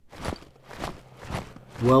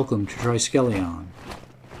Welcome to Triskelion.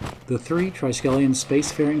 The three Triskelion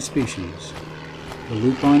spacefaring species, the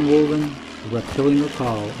lupine wolven, the reptilian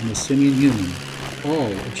Rakal, and the simian human,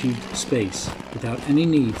 all achieved space without any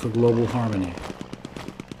need for global harmony.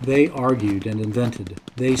 They argued and invented,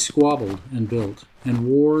 they squabbled and built, and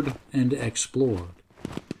warred and explored.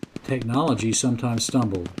 Technology sometimes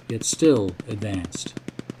stumbled, yet still advanced,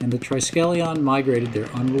 and the Triskelion migrated their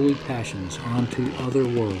unruly passions onto other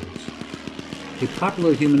worlds. A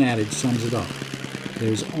popular human adage sums it up: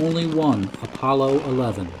 there's only one Apollo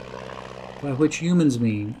 11, by which humans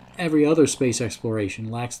mean every other space exploration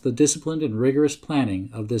lacks the disciplined and rigorous planning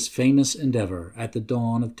of this famous endeavor at the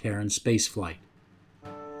dawn of Terran spaceflight.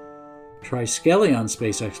 Triskelion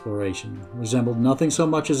space exploration resembled nothing so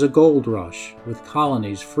much as a gold rush, with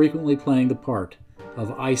colonies frequently playing the part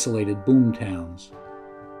of isolated boomtowns.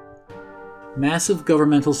 Massive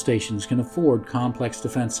governmental stations can afford complex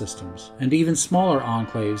defense systems, and even smaller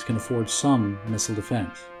enclaves can afford some missile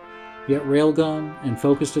defense. Yet railgun and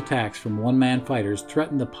focused attacks from one-man fighters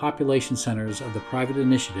threaten the population centers of the private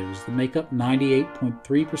initiatives that make up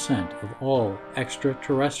 98.3% of all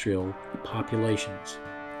extraterrestrial populations.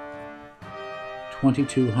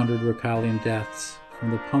 2,200 Rakalian deaths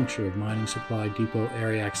from the puncture of mining supply depot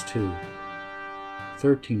Ariax 2.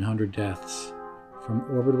 1,300 deaths from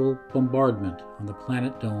orbital bombardment on the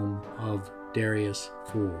planet dome of Darius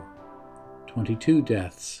 4. 22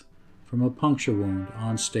 deaths from a puncture wound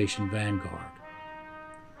on Station Vanguard.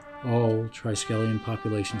 All Triskelion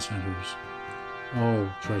population centers. All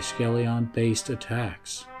Triskelion-based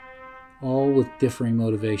attacks. All with differing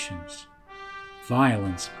motivations.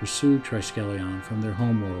 Violence pursued Triskelion from their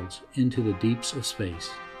homeworlds into the deeps of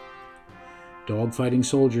space. Dogfighting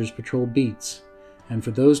soldiers patrol beats, and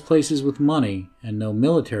for those places with money and no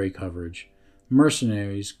military coverage,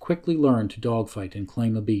 mercenaries quickly learn to dogfight and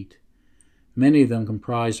claim a beat. Many of them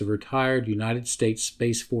comprised of retired United States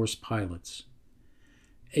Space Force pilots.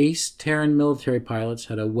 Ace Terran military pilots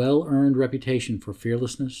had a well-earned reputation for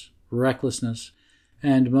fearlessness, recklessness,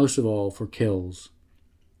 and most of all for kills.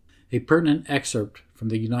 A pertinent excerpt from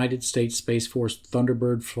the United States Space Force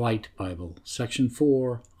Thunderbird Flight Bible, Section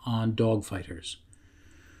 4, on dogfighters.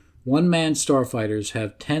 One-man starfighters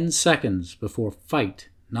have 10 seconds before fight,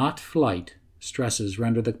 not flight, stresses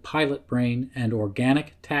render the pilot brain and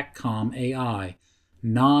organic TACCOM AI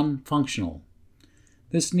non-functional.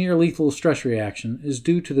 This near-lethal stress reaction is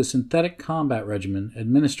due to the synthetic combat regimen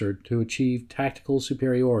administered to achieve tactical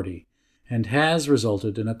superiority, and has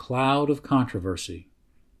resulted in a cloud of controversy.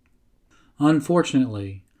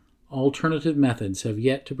 Unfortunately, alternative methods have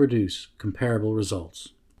yet to produce comparable results.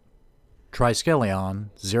 Triskelion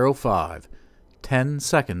 05, 10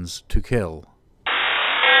 seconds to kill.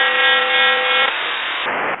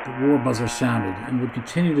 The war buzzer sounded and would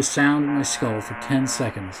continue to sound in my skull for 10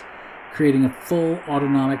 seconds, creating a full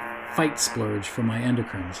autonomic fight splurge for my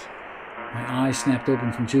endocrines. My eyes snapped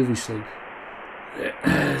open from juvie sleep.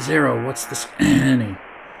 Zero, what's the skinny?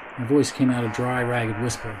 My voice came out a dry, ragged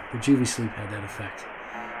whisper. The juvie sleep had that effect.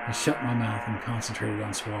 I shut my mouth and concentrated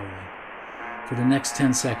on swallowing. For the next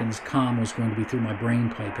 10 seconds, comm was going to be through my brain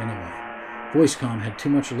pipe anyway. Voice comm had too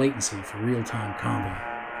much latency for real-time combat.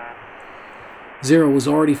 Zero was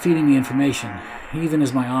already feeding me information, even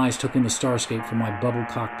as my eyes took in the starscape from my bubble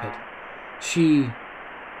cockpit. She,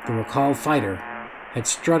 the Rakal fighter, had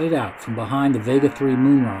strutted out from behind the Vega 3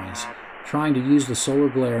 moonrise, trying to use the solar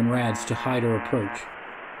glare and rads to hide her approach.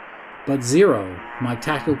 But Zero, my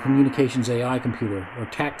tactical communications AI computer, or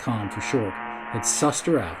TACCOM for short, had sussed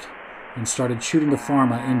her out and started shooting the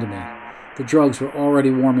pharma into me. The drugs were already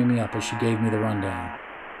warming me up as she gave me the rundown.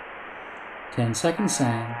 10 seconds,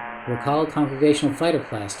 Sam. Rakal Congregational Fighter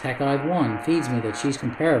Class TAC-I-1 feeds me that she's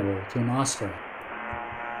comparable to an Osprey.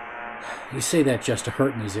 You say that just to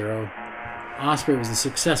hurt me, Zero. Osprey was the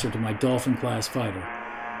successor to my Dolphin-class fighter,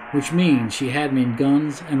 which means she had me in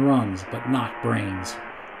guns and runs, but not brains.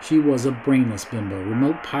 She was a brainless bimbo,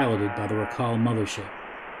 remote piloted by the Rakal mothership.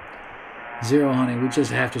 Zero, honey, we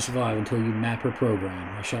just have to survive until you map her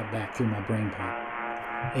program, I shot back through my brain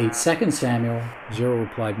pipe. 8 seconds, Samuel, Zero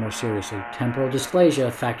replied more seriously. Temporal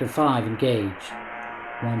dysplasia, factor 5, engaged.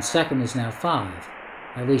 1 second is now 5,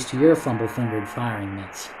 at least to your fumble-fingered firing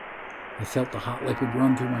mitts. I felt the hot liquid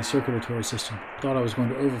run through my circulatory system. Thought I was going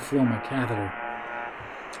to overflow my catheter.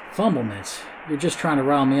 Fumble mitts? You're just trying to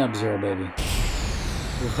rile me up, Zero baby.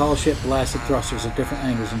 The Rakal ship blasted thrusters at different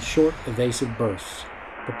angles in short, evasive bursts.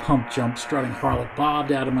 The pump jump strutting harlot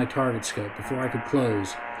bobbed out of my target scope before I could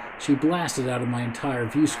close. She blasted out of my entire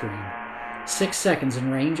view screen. 6 seconds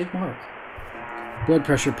in range at mark. Blood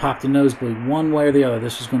pressure popped a nosebleed. One way or the other,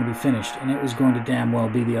 this was going to be finished, and it was going to damn well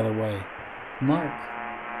be the other way. Mark,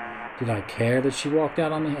 Did I care that she walked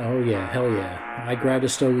out on me? Oh yeah, hell yeah. I grabbed a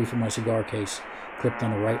stogie from my cigar case, clipped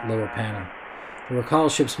on the right lower panel. The recall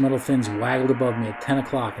ship's metal fins waggled above me at 10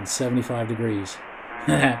 o'clock and 75 degrees.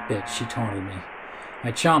 That bitch, she taunted me.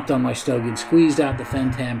 I chomped on my stogie and squeezed out the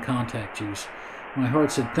Fentam contact juice. My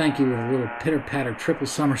heart said thank you with a little pitter-patter triple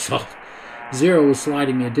somersault. Zero was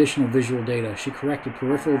sliding me additional visual data. She corrected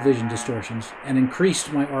peripheral vision distortions and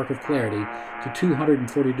increased my arc of clarity to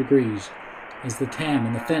 240 degrees as the TAM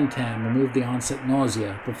and the Fentam removed the onset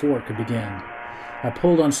nausea before it could begin. I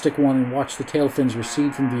pulled on stick one and watched the tail fins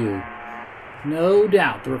recede from view. No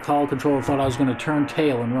doubt the recall controller thought I was going to turn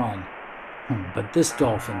tail and run. But this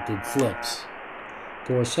dolphin did flips.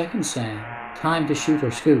 4 seconds, Sam. Time to shoot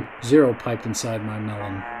or scoot. Zero piped inside my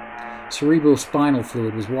melon. Cerebral spinal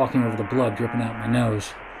fluid was walking over the blood dripping out my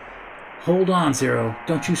nose. Hold on, Zero.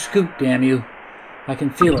 Don't you scoot, damn you. I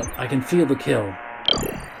can feel it. I can feel the kill.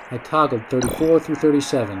 I toggled 34 through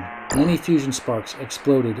 37. Many fusion sparks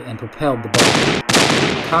exploded and propelled the bubble.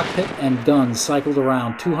 Cockpit and guns cycled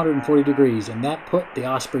around 240 degrees, and that put the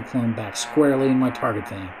Osprey clone back squarely in my target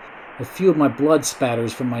vein. A few of my blood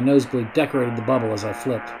spatters from my nosebleed decorated the bubble as I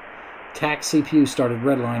flipped. TAC CPU started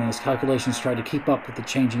redlining as calculations tried to keep up with the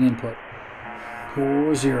changing input.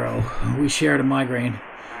 Poor Zero. We shared a migraine.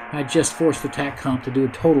 I just forced the TAC comp to do a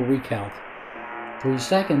total recalc. 3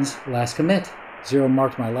 seconds. Last commit. Zero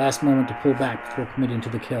marked my last moment to pull back before committing to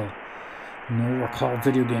the kill. No recall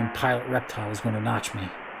video game pilot reptile was going to notch me.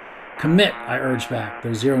 Commit, I urged back,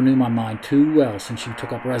 though Zero knew my mind too well since she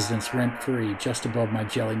took up residence rent-free just above my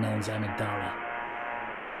jelly melon's amygdala.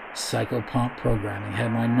 Psychopomp programming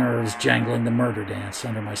had my nerves jangling the murder dance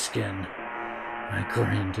under my skin. I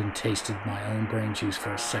grinned and tasted my own brain juice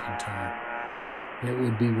for a second time. It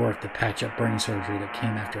would be worth the patch-up brain surgery that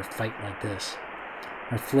came after a fight like this.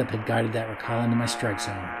 My flip had guided that recall into my strike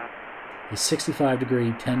zone. A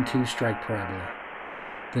 65-degree 10-2 strike parabola.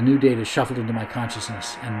 The new data shuffled into my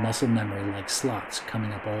consciousness and muscle memory like slots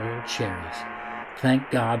coming up all cherries. Thank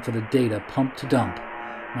God for the data pumped to dump.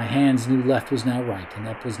 My hands knew left was now right and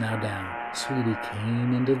up was now down. Sweetie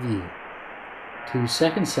came into view. 2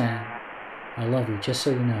 seconds, Sam. I love you, just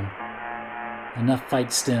so you know. Enough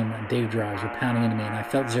fight stim and data drives were pounding into me, and I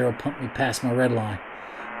felt Zero pump me past my red line.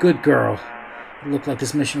 Good girl. It looked like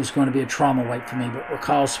this mission was going to be a trauma wipe for me, but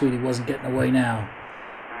recall Sweetie wasn't getting away now.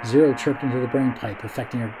 Zero chirped into the brain pipe,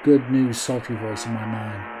 perfecting her good news sultry voice in my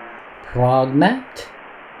mind. Progmat?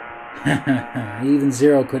 Even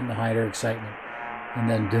Zero couldn't hide her excitement. And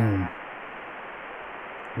then doom.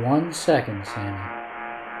 1 second, Sammy.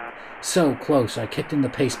 So close, I kicked in the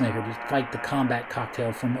pacemaker to fight the combat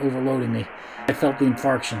cocktail from overloading me. I felt the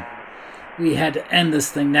infarction. We had to end this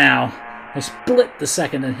thing now. I split the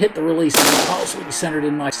second and hit the release, and the pulse was centered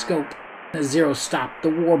in my scope. As Zero stopped, the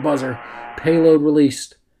war buzzer, payload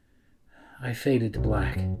released. I faded to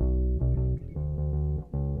black.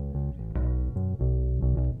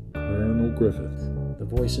 Colonel Griffith. The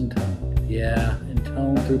voice intoned. Yeah,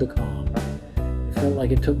 intoned through the comm. It felt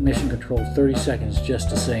like it took mission control 30 seconds just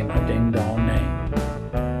to say my ding-dong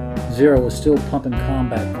name. Zero was still pumping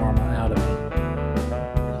combat karma out of me.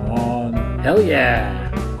 Come on. Hell yeah!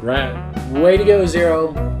 Grat. Way to go,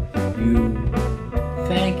 Zero. You.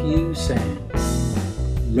 Thank you, Sam.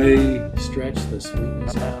 Lay. Stretch the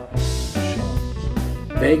sweetness out.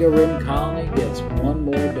 Shot. Vega Rim Colony gets one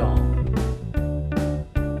more dawn.